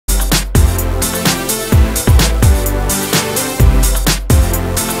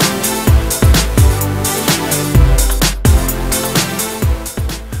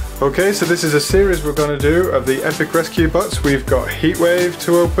Okay, so this is a series we're going to do of the epic rescue bots. We've got Heatwave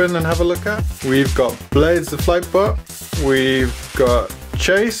to open and have a look at. We've got Blades, the flight bot. We've got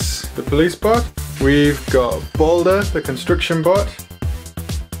Chase, the police bot. We've got Boulder, the construction bot.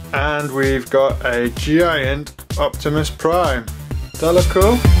 And we've got a giant Optimus Prime. Does that look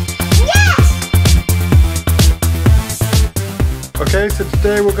cool? Yes! Okay, so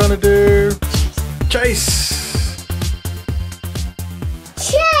today we're going to do Chase.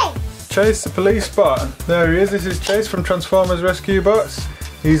 Chase, the police bot. There he is. This is Chase from Transformers Rescue Bots.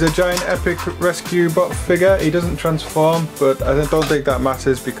 He's a giant epic rescue bot figure. He doesn't transform, but I don't think that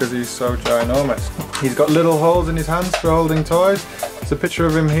matters because he's so ginormous. He's got little holes in his hands for holding toys. There's a picture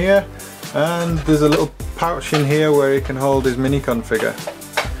of him here, and there's a little pouch in here where he can hold his Minicon figure.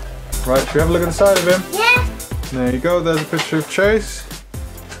 Right, should we have a look at the side of him? Yeah. There you go. There's a picture of Chase.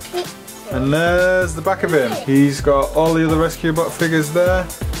 And there's the back of him. He's got all the other rescue bot figures there.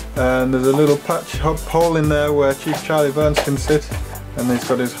 And there's a little patch hole in there where Chief Charlie Burns can sit, and he's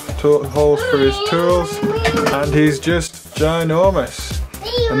got his holes for his tools, and he's just ginormous.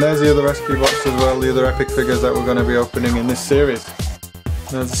 And there's the other rescue bots as well, the other epic figures that we're going to be opening in this series.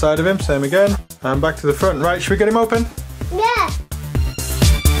 There's the side of him, same again, and back to the front. Right, should we get him open? Yeah.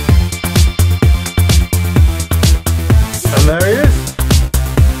 And there he is.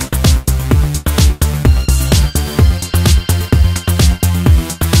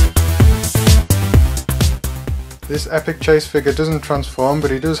 This epic Chase figure doesn't transform,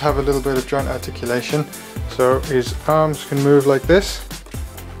 but he does have a little bit of joint articulation. So his arms can move like this.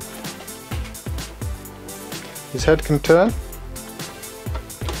 His head can turn.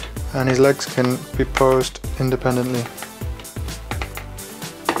 And his legs can be posed independently.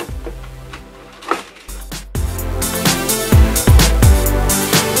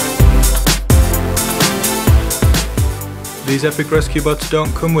 These epic rescue bots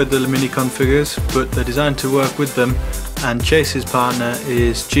don't come with the Minicon figures, but they're designed to work with them, and Chase's partner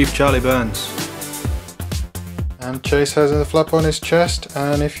is Chief Charlie Burns. And Chase has a flap on his chest,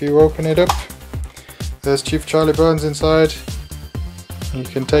 and if you open it up, there's Chief Charlie Burns inside. You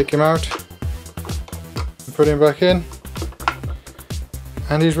can take him out and put him back in,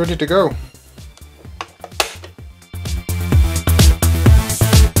 and he's ready to go.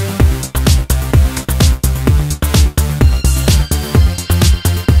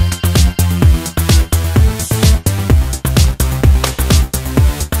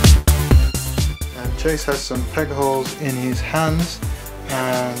 Chase has some peg holes in his hands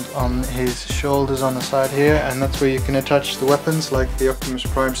and on his shoulders on the side here, and that's where you can attach the weapons like the Optimus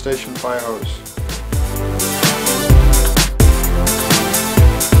Prime station fire hose.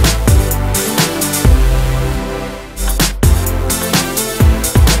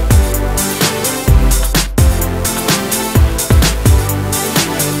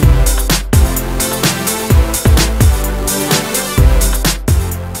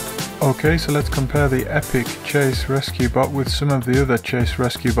 Okay, so let's compare the epic Chase Rescue Bot with some of the other Chase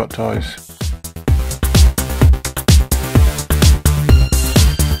Rescue Bot toys.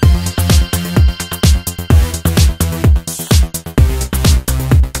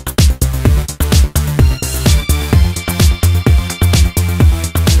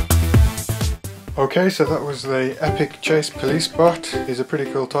 Okay, so that was the epic Chase Police Bot. He's a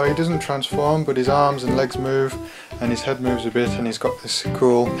pretty cool toy. He doesn't transform, but his arms and legs move, and his head moves a bit, and he's got this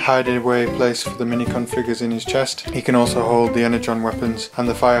cool hide-away place for the Minicon figures in his chest. He can also hold the Energon Weapons and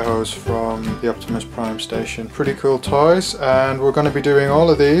the fire hose from the Optimus Prime station. Pretty cool toys, and we're going to be doing all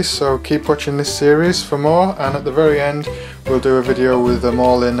of these, so keep watching this series for more, and at the very end we'll do a video with them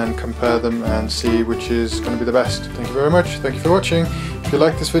all in and compare them and see which is going to be the best. Thank you very much. Thank you for watching. If you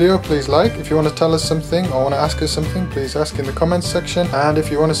like this video, please like. If you want to tell us something or want to ask us something, please ask in the comments section. And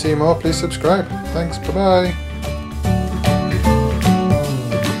if you want to see more, please subscribe. Thanks, bye bye.